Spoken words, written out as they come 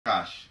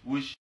cash,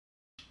 which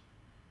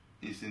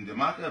is in the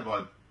market,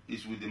 but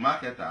it's with the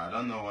marketer. I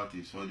don't know what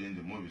is holding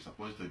the movie. It's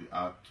supposed to be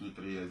out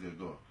 2-3 years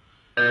ago.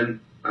 And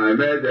I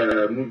made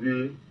a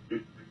movie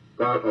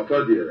called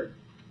Ofodire.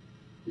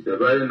 It's a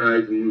very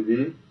nice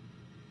movie,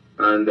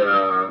 and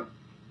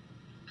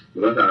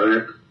because I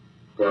like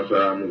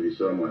cultural movies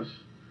so much.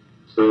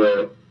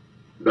 So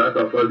that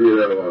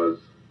Ofodire was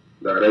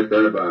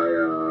directed by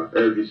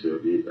Elvis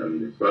Obi,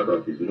 and it's part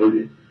of his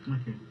movie.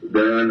 Okay.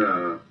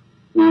 Then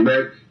we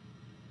make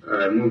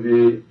a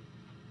movie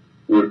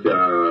with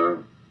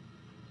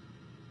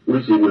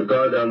which we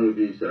call that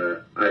movie is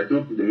I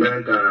took the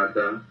main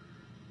character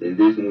in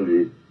this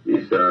movie.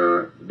 It's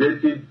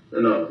dated,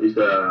 it's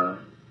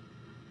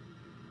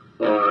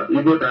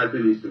Igbo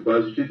title is,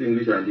 because you shoot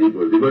English and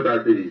Igbo. The Igbo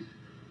title is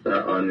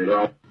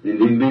in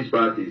the English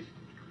part is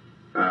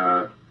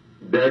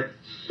Death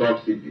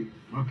Subsidy.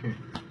 Okay.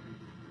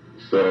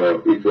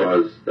 So it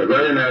was a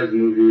very nice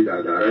movie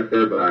that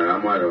directed by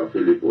Amayo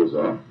Philip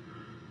Ozo.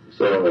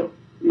 So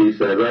it's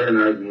a very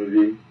nice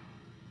movie.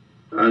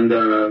 And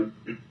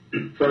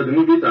for the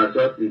movies I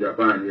shot in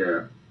Japan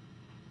here,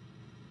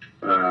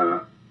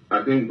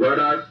 I think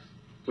Brothers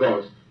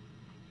Trust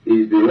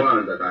is the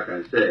one that I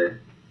can say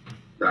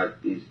that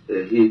is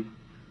a hit.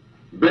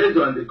 Based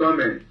on the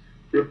comments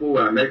people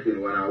were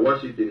making when I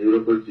watched it in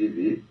Iroko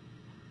TV,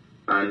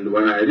 and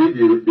when I read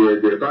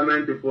the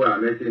comment people are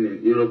making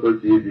in Iroko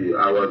TV,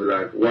 I was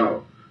like,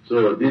 wow,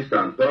 so this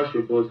can touch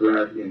people's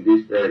life in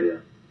this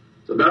area.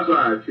 So that's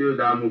why I feel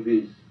that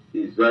movie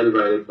is very,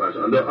 very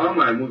passionate. Although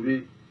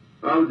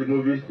all the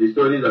movies, the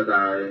stories that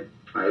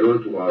I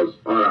wrote was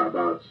all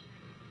about,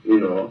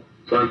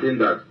 something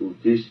that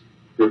could teach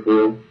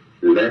people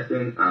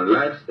lesson and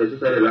life,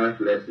 especially life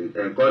lesson,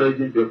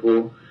 encouraging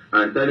people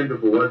and telling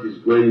people what is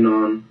going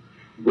on,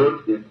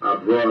 both in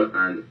abroad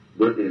and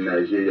both in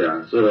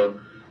Nigeria. So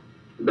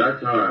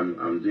that's how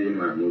I'm doing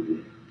my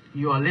movie.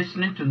 You are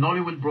listening to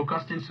Nollywood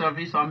Broadcasting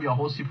Service. I'm your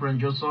host, Cyprian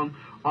Josson,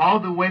 all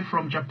the way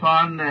from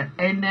Japan.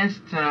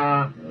 Ernest,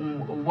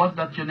 what's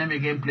that your name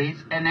again,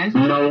 please? Ernest?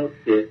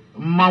 Mawoke.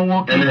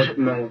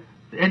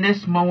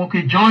 Ernest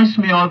Mawoke joins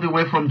me all the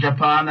way from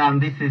Japan, and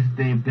this is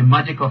the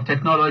magic of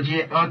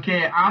technology.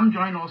 Okay, I'm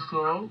joined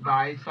also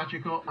by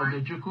Sachiko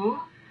Ogejuku,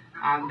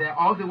 and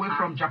all the way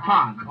from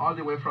Japan.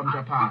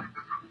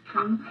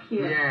 Thank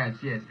you.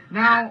 Yes.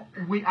 Now,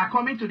 we are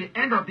coming to the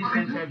end of this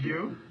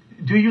interview.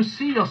 Do you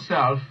see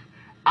yourself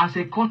as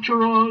a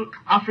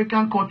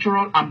African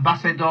cultural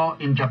ambassador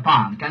in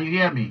Japan? Can you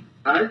hear me?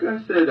 I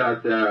can say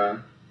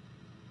that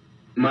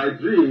my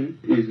dream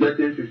is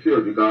getting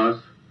fulfilled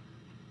because,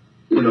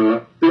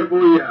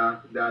 people here,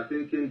 they are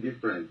thinking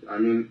different. I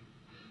mean,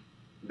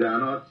 they are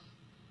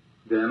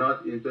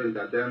not into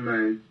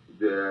entertainment.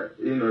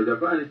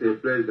 Japan is a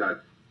place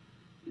that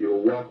you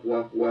walk.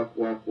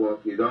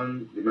 You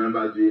don't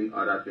remember doing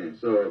other things.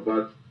 So,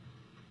 but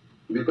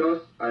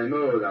because I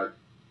know that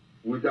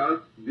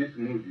without this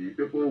movie,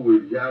 people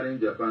will hear in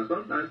Japan.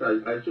 Sometimes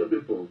I show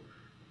people,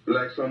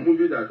 like some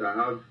movie that I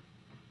have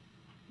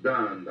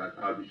done that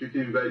I'll be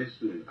shooting very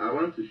soon. I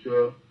want to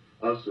show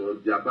also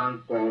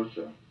Japan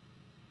culture.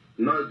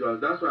 Not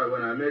just, that's why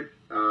when I make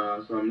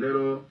some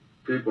little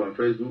clip on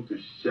Facebook to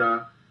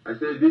share, I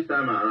say this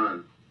time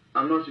around,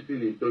 I'm not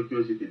shooting in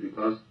Tokyo City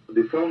because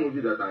the 4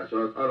 movies that I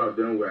shot, all of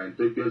them were in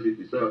Tokyo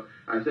City. So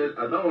I said,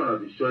 I don't want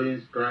to be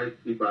showing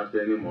skyscrapers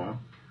anymore.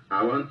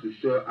 I want to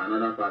show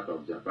another part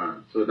of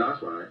Japan. So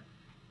that's why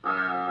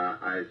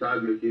I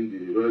started making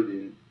the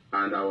roading,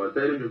 and I was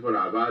telling people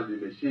about the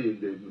machine,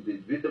 the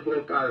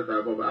beautiful car that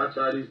I bought.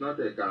 Actually, it's not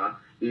a car,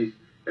 it's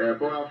a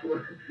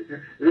powerful.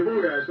 People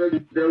were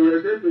saying, they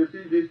were saying to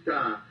see this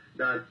car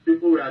that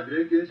people were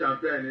drinking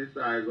champagne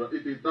inside, but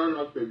it turned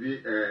out to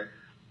be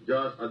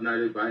just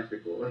ordinary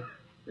bicycle.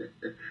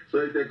 So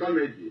it's a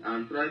comedy.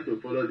 I'm trying to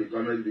follow the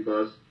comedy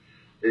because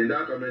in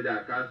that comedy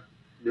I cast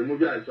the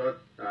movie I shot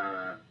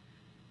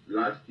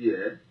last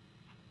year.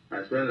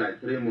 I spent like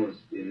 3 months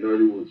in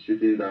Nollywood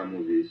shooting that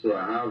movie. So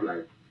I have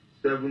like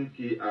 7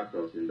 key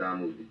actors in that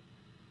movie.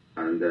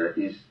 And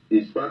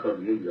it's part of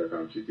the movie that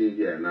I'm shooting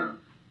here now.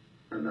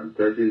 And I'm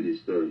telling the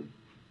story.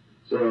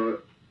 So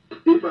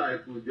if I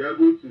could be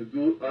able to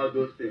do all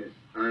those things,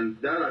 and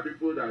there are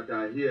people that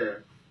are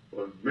here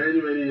for many,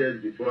 many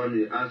years before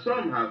me, and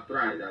some have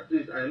tried. At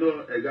least I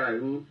know a guy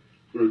who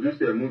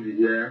produced a movie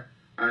here,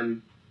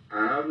 and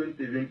I haven't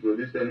even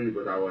produced any,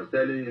 but I was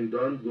telling him,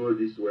 don't go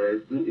this way,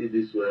 do it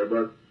this way.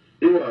 But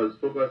he was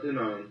focusing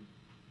on,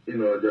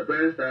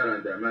 Japan style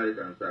and the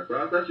American style. So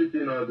after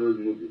shooting all those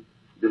movies,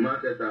 the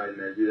marketer in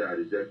Nigeria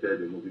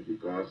rejected the movie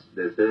because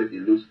they said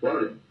it looks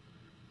foreign.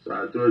 So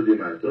I told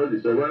him.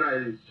 So when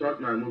I shot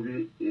my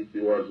movie, it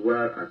was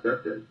well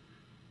accepted.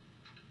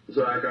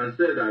 So I can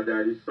say that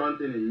there is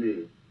something in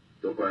me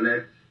to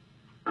connect.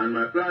 And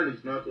my plan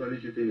is not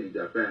only shooting in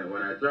Japan.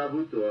 When I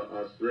traveled to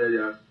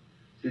Australia,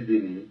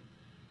 Sydney,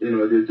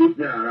 they took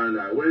me around.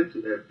 I went to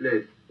a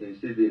place in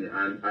Sydney,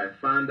 and I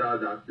found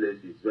out that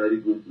place is very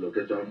good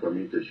location for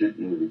me to shoot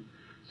movies.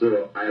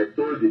 So I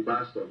told the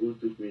pastor who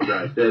took me there,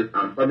 I said,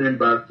 I'm coming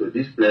back to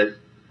this place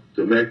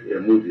to make a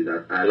movie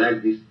that I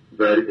like this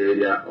very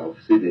area of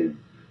Sydney.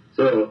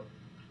 So,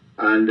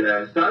 and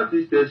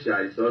Southeast Asia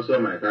is also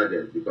my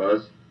target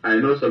because I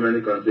know so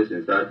many countries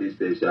in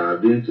Southeast Asia.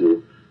 I've been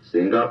to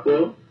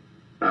Singapore,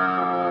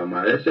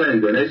 Malaysia,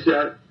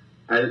 Indonesia.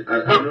 I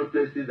know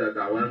places that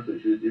I want to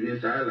shoot, even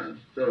Thailand.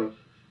 So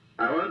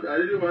I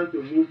really want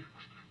to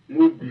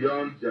move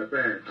beyond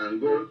Japan and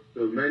go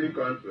to many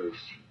countries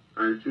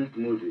and shoot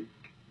movies.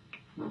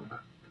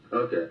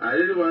 Okay, I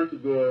really want to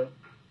go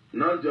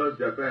not just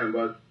Japan,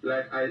 but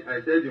like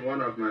I said in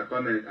one of my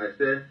comments, I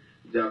said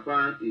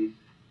Japan is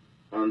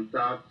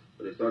untapped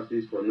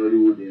resources for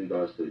Nollywood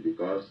industry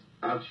because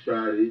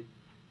actually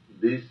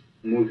this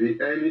movie,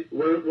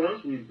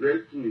 once we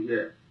break through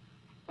here,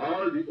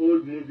 all the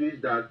old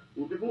movies that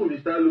people will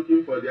start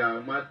looking for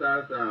their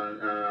masters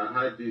and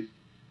hard disks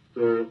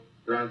to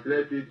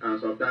translate it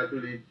and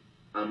subtitle it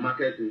and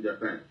market in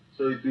Japan.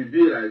 So it will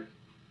be like,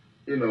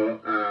 you know,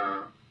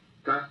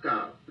 cash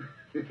cow,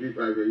 if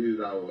I can use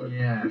that word.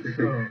 Yeah,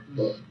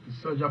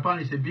 so Japan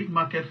is a big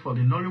market for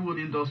the Nollywood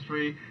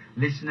industry.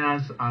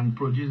 Listeners and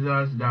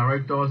producers,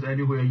 directors,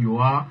 anywhere you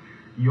are,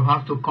 you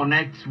have to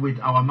connect with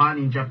our man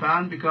in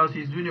Japan because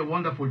he's doing a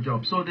wonderful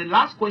job. So the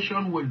last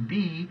question will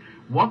be,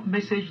 what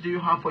message do you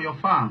have for your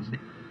fans?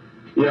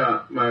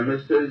 Yeah, my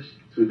message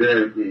to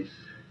them is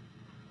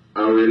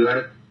I would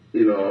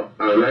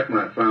like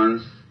my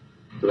fans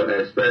to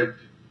expect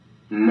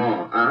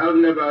more. I have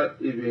never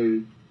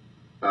even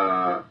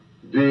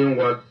doing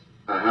what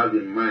I have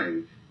in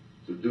mind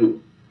to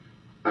do.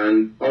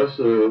 And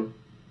also,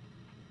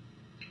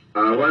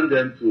 I want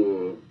them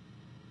to,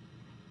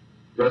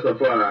 first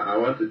of all, I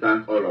want to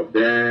thank all of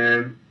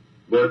them,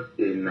 both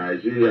in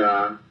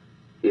Nigeria,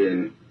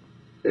 in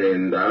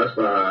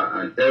diaspora,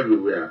 and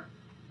everywhere.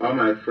 All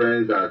my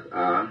friends that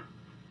are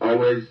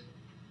always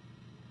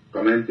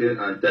commenting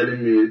and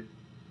telling me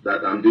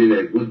that I'm doing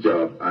a good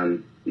job,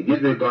 and it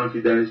gives me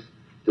confidence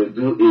to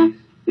do it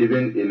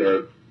even in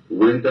a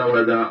winter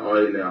weather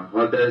or in the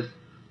hottest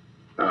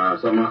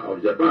summer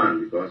of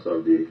Japan because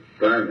of the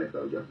climate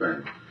of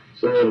Japan.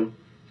 So,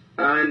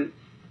 and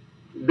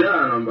they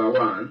are number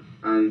one,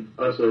 and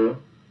also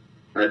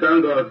I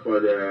thank God for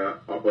the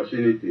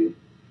opportunity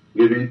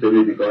given to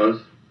me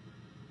because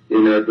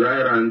in a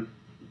dry land,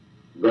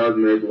 God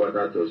made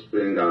water to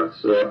spring out.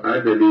 So I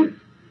believe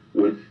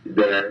with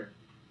the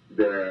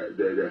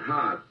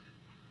heart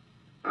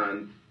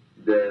and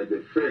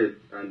the faith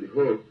and the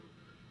hope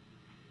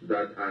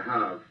that I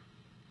have,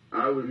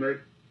 I will make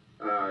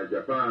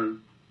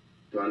Japan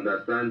to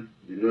understand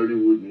the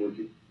Nollywood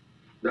movie.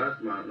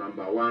 That's my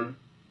number one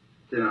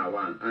thing I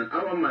want. And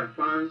I want my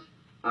fans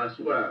as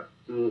well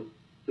to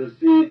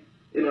see,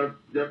 you know,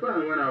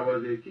 Japan. When I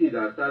was a kid,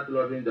 I started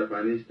loving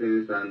Japanese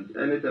things, and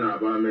anything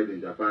about made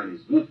in Japan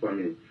is good for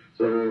me.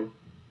 So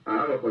I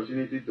have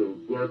opportunity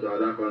to go to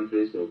other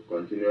countries to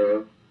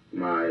continue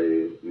my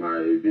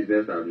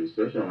business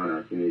administration when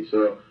I finish.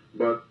 So,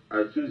 but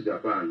I choose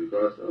Japan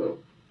because,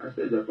 I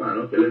said Japan,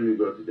 okay, let me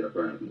go to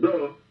Japan.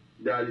 Though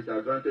there is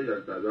advantage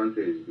and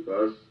disadvantage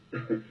because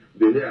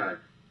they hear,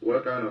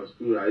 what kind of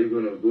school are you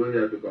going to go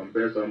here to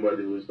compare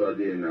somebody who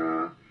studied in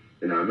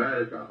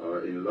America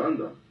or in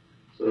London?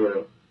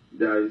 So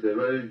there is a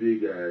very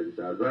big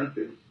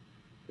disadvantage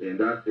in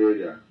that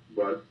area.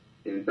 But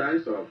in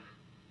terms of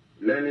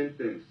learning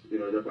things, you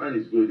know, Japan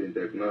is good in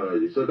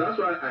technology. So that's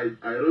why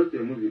I wrote a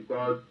movie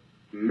called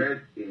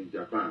Made in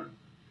Japan.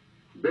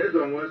 Based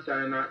on what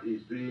China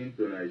is doing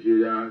to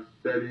Nigeria,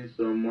 selling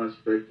so much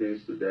fake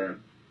things to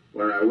them,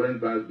 when I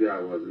went back there,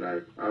 I was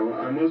like, I'm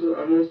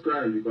almost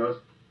crying because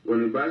when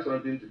you buy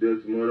something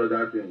today, tomorrow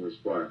that thing will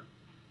spoil.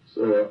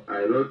 So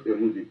I wrote a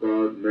movie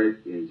called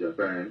Made in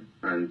Japan,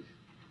 and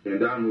in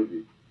that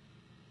movie,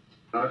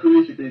 I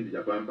finished shooting the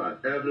Japan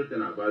part.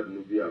 Everything about the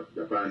movie of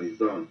Japan is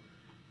done.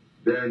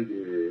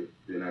 Then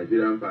the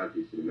Nigerian part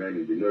is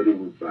remaining, the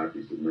Nollywood part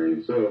is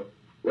remaining. So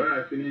when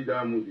I finish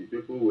that movie,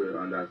 people will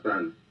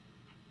understand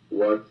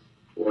what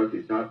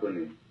is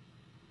happening.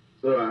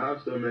 So I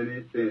have so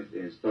many things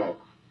in stock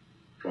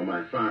for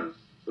my fans.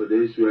 So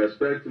they should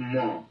expect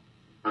more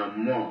and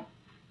more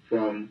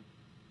from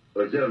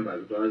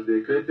Ojemba because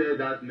they created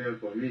that name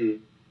for me.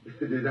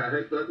 The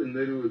directors in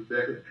Nollywood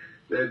said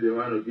they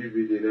want to give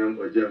me the name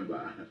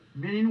Ojemba.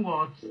 Meaning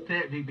what?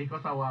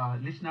 Because our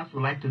listeners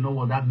would like to know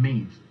what that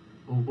means.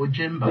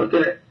 Ojemba.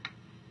 Okay.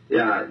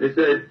 Yeah, they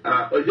said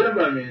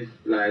Ojemba means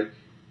like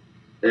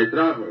a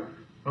traveler.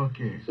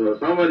 Okay. So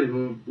somebody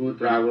who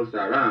travels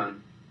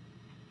around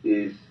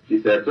is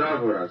a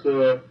traveler.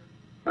 So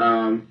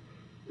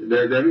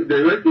they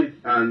make it,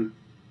 and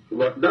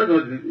that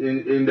was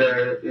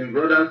in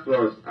Brothers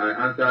Cross. I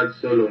answered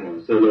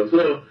Solomon.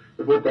 So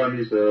people call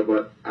me Solo,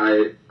 but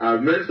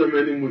I've made so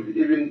many movies.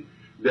 Even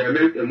they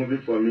make a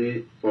movie for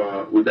me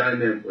with that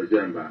name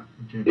Ojemba.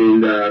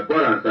 In the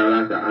Paul and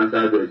Silas, I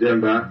answered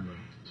Ojemba.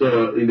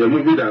 So in the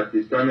movie that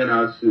is coming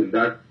out soon,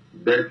 that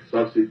Death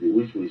Subsidy,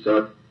 which we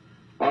shot,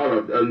 all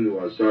of them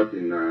was shot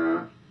in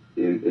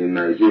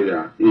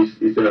Nigeria.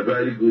 It's a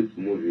very good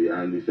movie,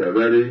 and it's a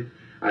very,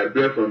 I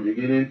play from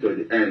beginning to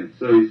the end.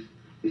 So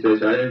it's a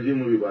challenging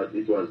movie, but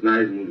it was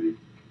nice movie.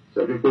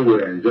 So people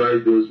will enjoy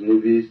those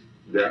movies.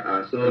 They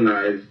are so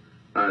nice,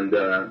 and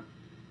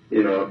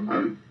you know,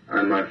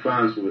 and my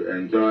fans will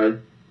enjoy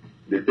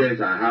the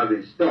things I have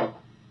in stock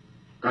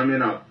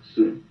coming up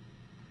soon.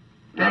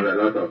 I have a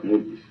lot of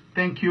movies.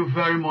 Thank you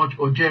very much,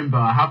 Ojemba.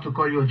 I have to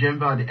call you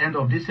Ojemba at the end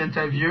of this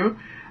interview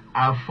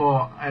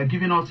for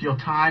giving us your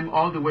time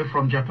all the way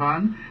from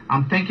Japan.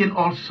 I'm thanking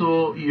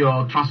also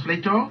your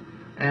translator.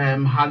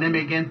 Her name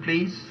again,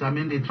 please. I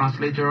mean the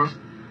translator.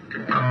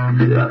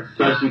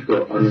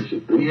 Sachiko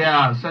Onishiku.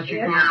 Yeah,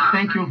 Sachiko.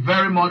 Thank you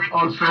very much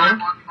also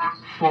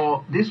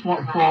for this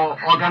one, for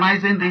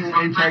organizing this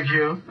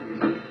interview.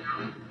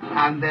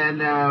 And then,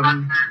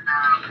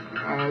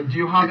 do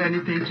you have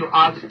anything to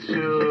add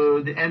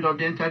to the end of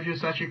the interview,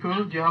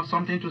 Sachiko? Do you have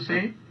something to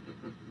say?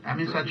 I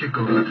mean,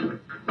 Sachiko.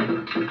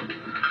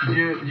 Do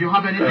you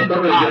have anything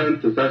to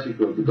add? To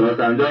Sachiko, because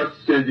I'm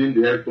just changing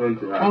the headphone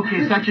to her.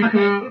 Okay,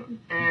 Sachiko,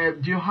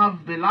 do you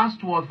have the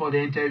last word for the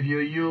interview?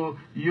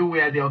 You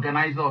were the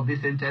organizer of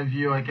this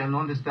interview. I can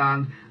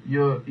understand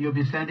you'll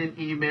be sending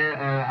email,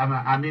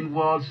 I mean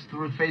words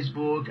through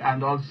Facebook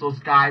and also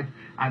Skype.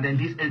 And then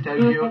this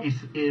interview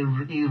is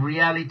in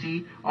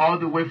reality all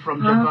the way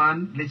from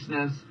Japan,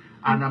 listeners.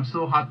 And I'm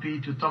so happy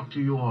to talk to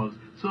you all.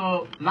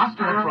 So, last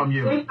word from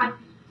you.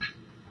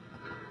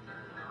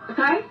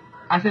 Sorry?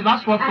 I said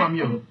last word from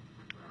you.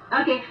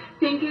 Okay,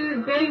 thank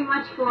you very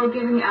much for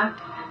giving us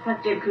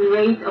such a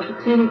great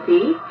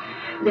opportunity.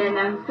 Then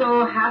I'm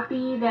so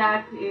happy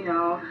that,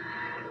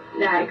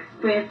 that I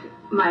expressed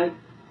my,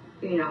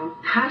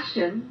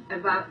 passion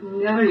about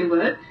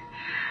Nollywood.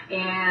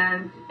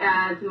 And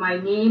as my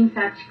name,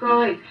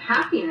 Sachiko, is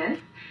happiness.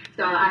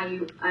 So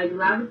I'd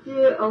love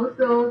to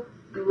also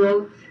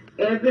promote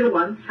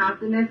everyone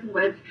happiness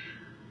with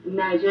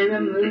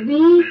Nigerian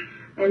movie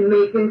and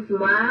make them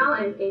smile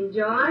and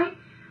enjoy.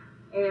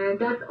 And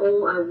that's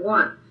all I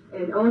want.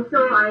 And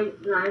also I'd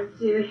like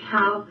to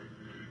help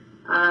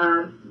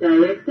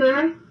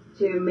director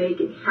to make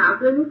it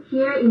happen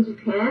here in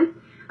Japan.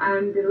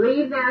 I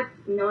believe that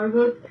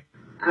Nollywood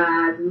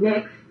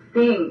next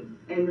thing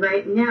and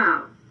right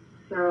now.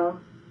 So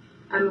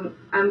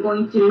I'm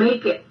going to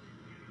make it.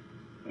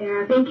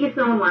 Thank you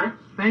so much.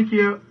 Thank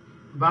you.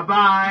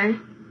 Bye-bye.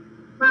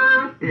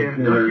 Bye. Yeah,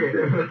 okay.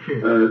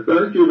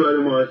 Thank you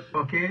very much.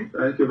 Okay.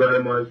 Thank you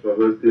very much for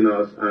hosting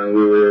us, and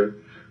we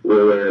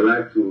would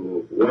like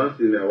to, once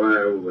in a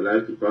while, we would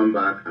like to come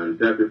back and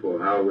tell people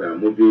how we are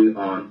moving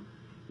on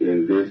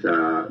in this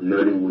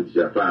Nollywood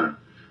Japan.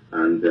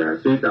 And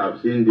since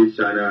I've seen this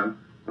channel,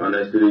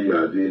 honestly, you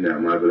are doing a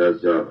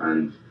marvelous job,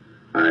 and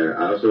I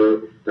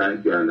also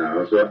thank you, and I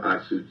also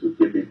ask you to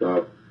keep it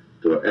up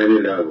to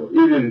any level.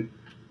 Even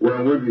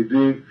when we'll be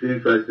doing film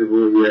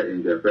festival here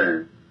in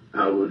Japan,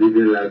 I would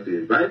even like to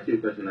invite you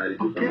personally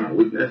to come and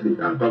witness it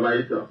and cover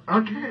it up.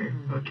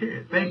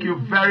 Okay. Thank you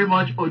very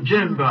much,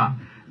 Ojemba.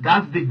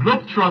 That's the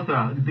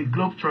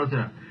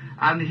Globetrotter.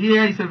 And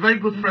here is a very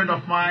good friend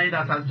of mine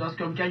that has just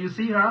come. Can you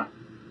see her?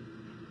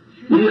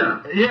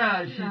 Yeah.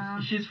 Yeah,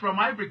 she's from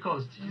Ivory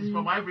Coast. She's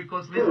from Ivory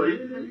Coast.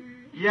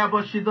 Yeah,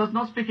 but she does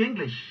not speak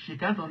English. She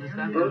can't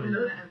understand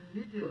English.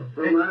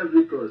 From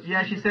Ivory Coast.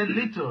 Yeah, she said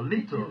little.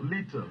 It's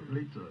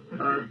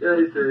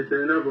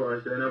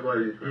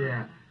nobody.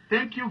 Yeah.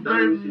 Thank you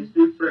very much. She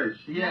speaks French.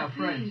 Yeah,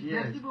 French,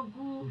 yes.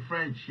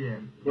 French, yeah.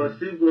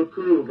 Merci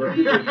beaucoup.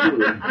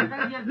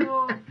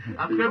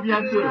 À très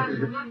bientôt.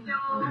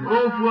 Au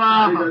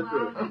revoir.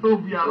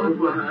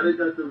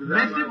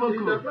 Merci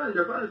beaucoup.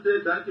 Japan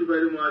says thank you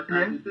very much.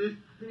 And it is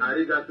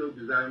arigato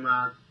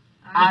gozaimasu.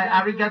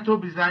 Arigato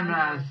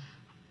gozaimasu.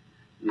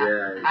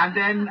 Yes. And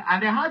then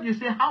how do you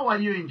say how are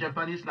you in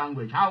Japanese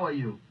language? How are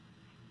you?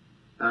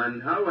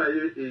 And how are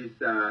you is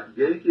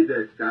genki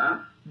desu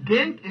ka?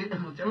 Genki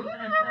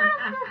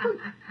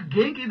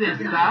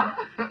desu ka?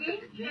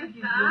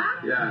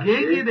 Yeah.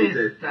 Genki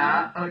desu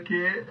ka?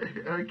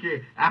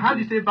 Okay. And how do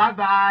you say bye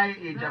bye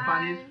in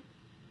Japanese?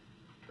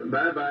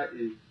 Bye bye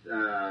is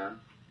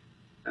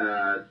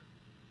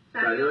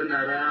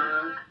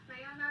sayonara.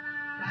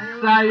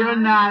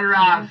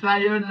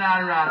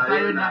 Sayonara.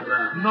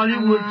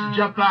 Nollywood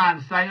Japan.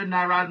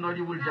 Sayonara,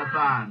 Nollywood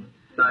Japan.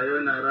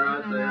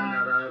 Sayonara.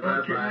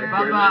 Bye bye.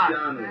 Bye bye.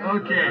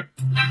 Okay.